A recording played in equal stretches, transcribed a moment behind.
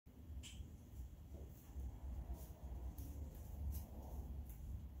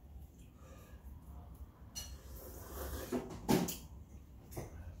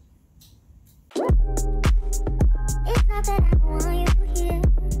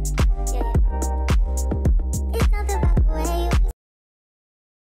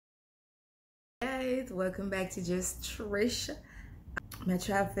right, welcome back to Just Trish. My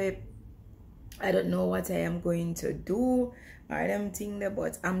traffic, I don't know what I am going to do or them thing there,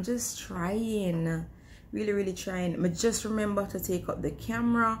 but I'm just trying, really trying. But just remember to take up the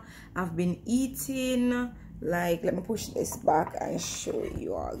camera. I've been eating, like, let me push this back and show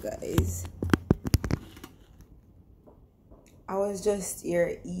you all guys. I was just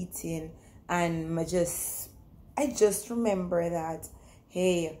here eating, and I just remember that,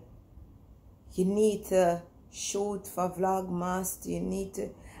 hey, you need to shoot for VlogMas, you need to,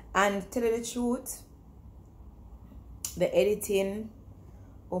 and tell you the truth, the editing,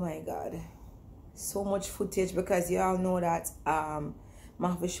 oh my god, so much footage, because you all know that I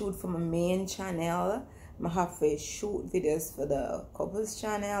have to shoot for my main channel, I have to shoot videos for the couples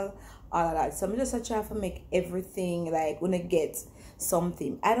channel, all of that. So I'm just trying to make everything, like, when I get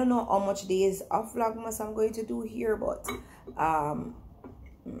something. I don't know how much days of VlogMas I'm going to do here, but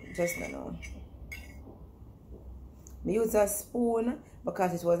just don't know. I use a spoon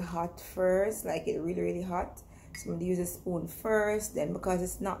because it was hot first, like it really hot. So I'm going to use a spoon first. Then because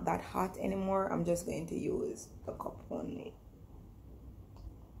it's not that hot anymore, I'm just going to use a cup only.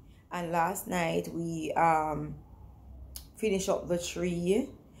 And last night we finished up the tree,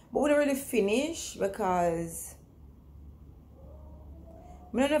 but we didn't really finish because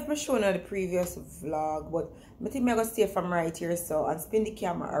I don't know if I'm showing you the previous vlog, but I think I'm going to stay from right here so and spin the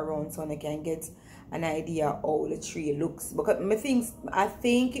camera around so I can get an idea how the tree looks, because I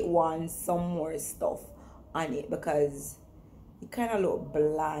think it wants some more stuff on it because it kind of look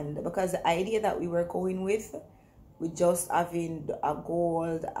bland, because the idea that we were going with just having a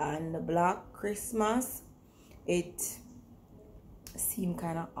gold and black Christmas, it seemed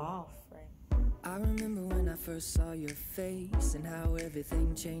kind of off, right? I remember when I first saw your face and how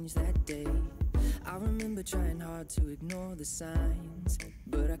everything changed that day. I remember trying hard to ignore the signs,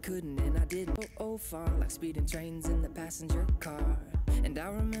 but I couldn't and I didn't go far, like speeding trains in the passenger car. And I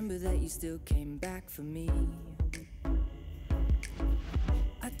remember that you still came back for me.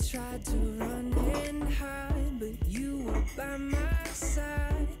 I tried to run and hide, but you were by my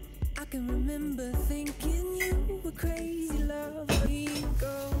side. I can remember thinking you were crazy, love. You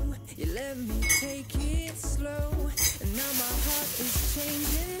go, you let me take it slow, and now my heart is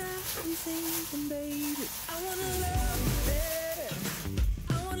changing. I'm thinking, baby, I wanna love you better.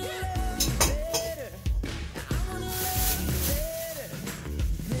 I wanna love you better. I wanna love you better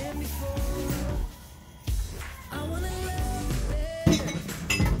than before. I wanna love you better.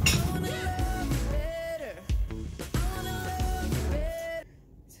 I wanna love you better. I wanna love you better.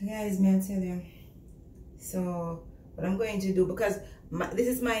 So guys, may I tell you, so what I'm going to do, because this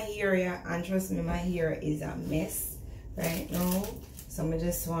is my hair, yeah, and trust me, my hair is a mess right now, so I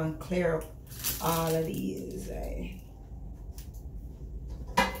just want to clear up all of these, right?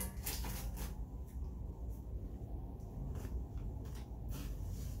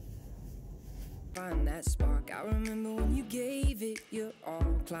 Find that spark. I remember when you gave it your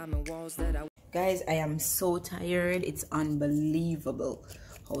all, climbing walls that I... Guys, I am so tired. It's unbelievable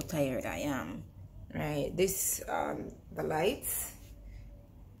how tired I am, right? This the lights,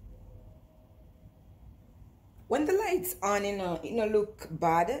 when the lights on, it no look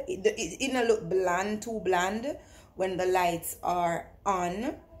bad, it no look bland, too bland when the lights are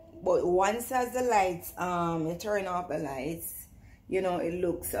on, but once as the lights you turn off the lights, it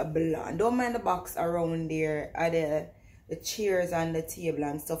looks bland. Don't mind the box around there, the chairs and the table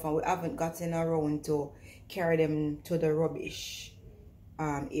and stuff, and we haven't gotten around to carry them to the rubbish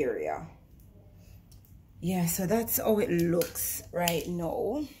area. Yeah, so that's how it looks right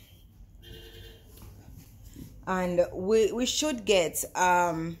now. And we should get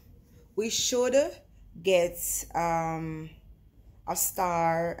a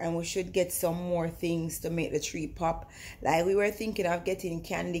star, and we should get some more things to make the tree pop. Like we were thinking of getting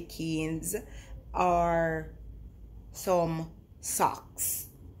candy canes or some socks.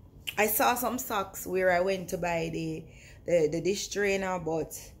 I saw some socks where I went to buy the dish drainer,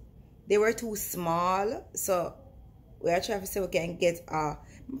 but they were too small, so we are trying to see if we can get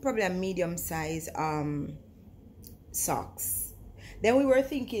probably a medium size socks. Then we were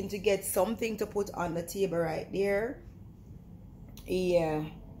thinking to get something to put on the table right there, yeah,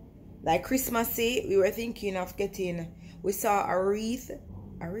 like Christmassy. We were thinking of getting, we saw a wreath,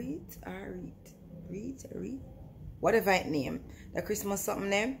 whatever it name, the Christmas something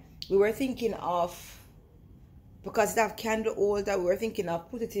name. We were thinking of, because it have candle holder, we were thinking of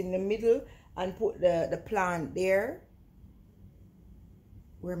put it in the middle and put the plant there.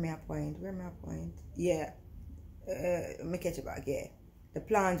 Where may I point? Yeah, let me catch it back. Yeah, the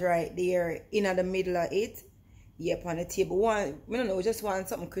plant right there in the middle of it. yep, on the table. I don't know, we just want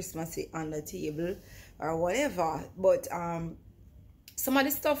something Christmassy on the table or whatever. But some of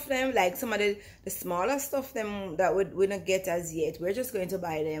the stuff them, like some of the smaller stuff them that we don't get as yet, we're just going to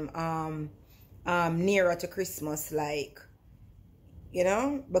buy them nearer to Christmas, like, you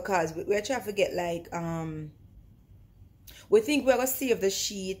know, because we're trying to get like we think we're gonna save the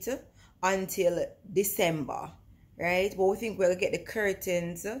sheet until December, right? But we think we'll get the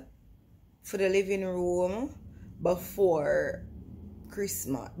curtains for the living room before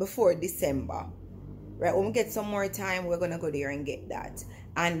Christmas, before December, right? When we get some more time, we're gonna go there and get that.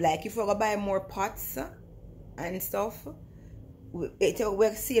 And like if we're gonna buy more pots and stuff,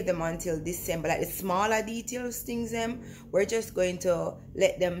 we'll save them until December. Like the smaller details things them, we're just going to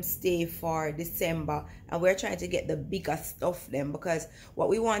let them stay for December, and we're trying to get the bigger stuff them, because what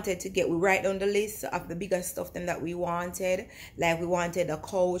we wanted to get, we write down the list of the bigger stuff them that we wanted. Like we wanted a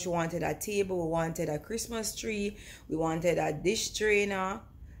couch, we wanted a table, we wanted a Christmas tree, we wanted a dish strainer,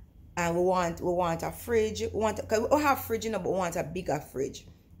 and we want a fridge. Because we have fridge, you know, but we want a bigger fridge,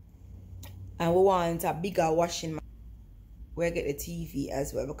 and we want a bigger washing machine. We'll get the TV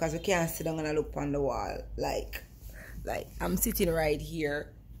as well, because we can't sit down and look on the wall. Like I'm sitting right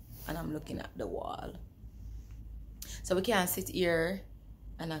here and I'm looking at the wall. So we can't sit here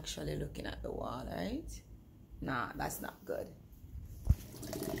and actually looking at the wall, right? Nah, that's not good.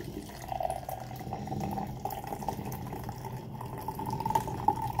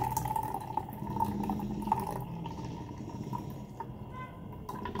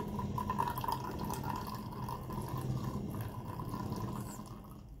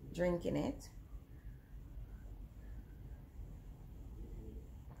 Drinking it.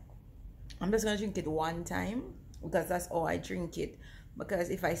 I'm just gonna drink it one time, because that's how I drink it.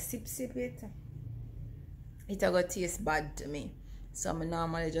 Because if I sip it, it'll go taste bad to me. So I'm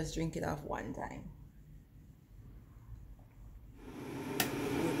normally just drink it off one time.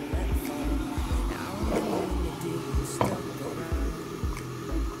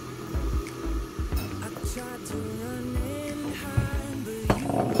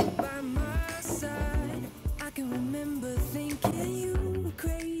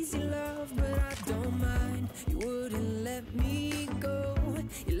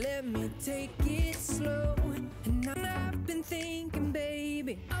 Take it slow, and I've been thinking,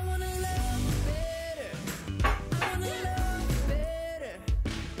 baby, I wanna love you better. I wanna love you better.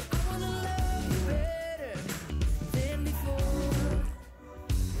 I wanna love you better than before.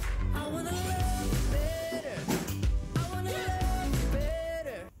 I wanna love you better. I wanna love you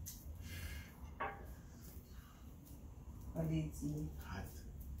better. What did you see? Hot.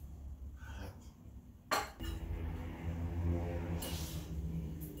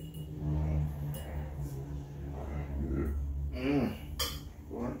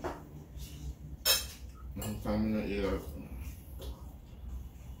 What? I'm coming to eat up.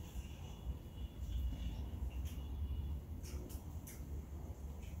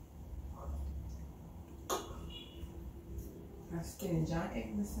 A skinny John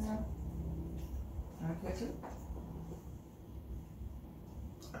egg this time. Okay, too.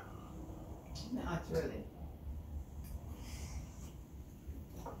 Not really.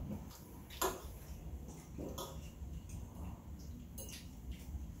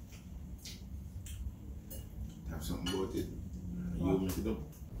 Have something about it. You make it up.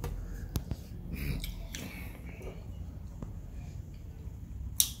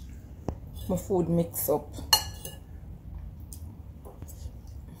 My food mix up.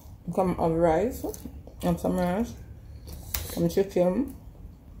 Some of rice, and some rice, some chicken,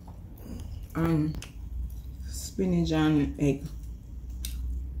 and spinach and egg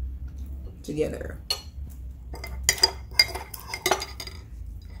together.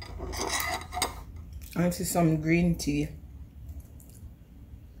 And this is some green tea.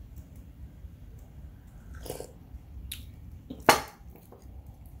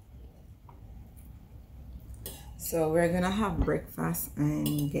 So we're gonna have breakfast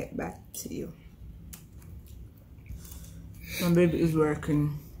and get back to you. My baby is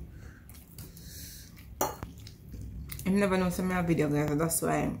working. I never know some of my video guys, that's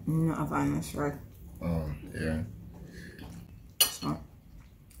why I'm not having a shirt. Oh, yeah. So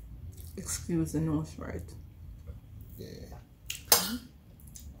excuse the no shirt. Yeah.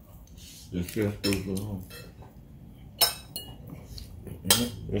 Just good for home.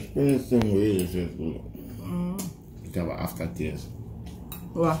 It's pretty the same way it's just good. It have an aftertaste.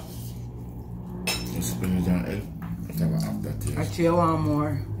 What? The spinach and egg, it have an aftertaste. Actually, I want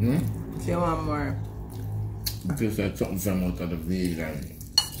more. Hmm? Actually, I want more. It tastes like something from out of the veg and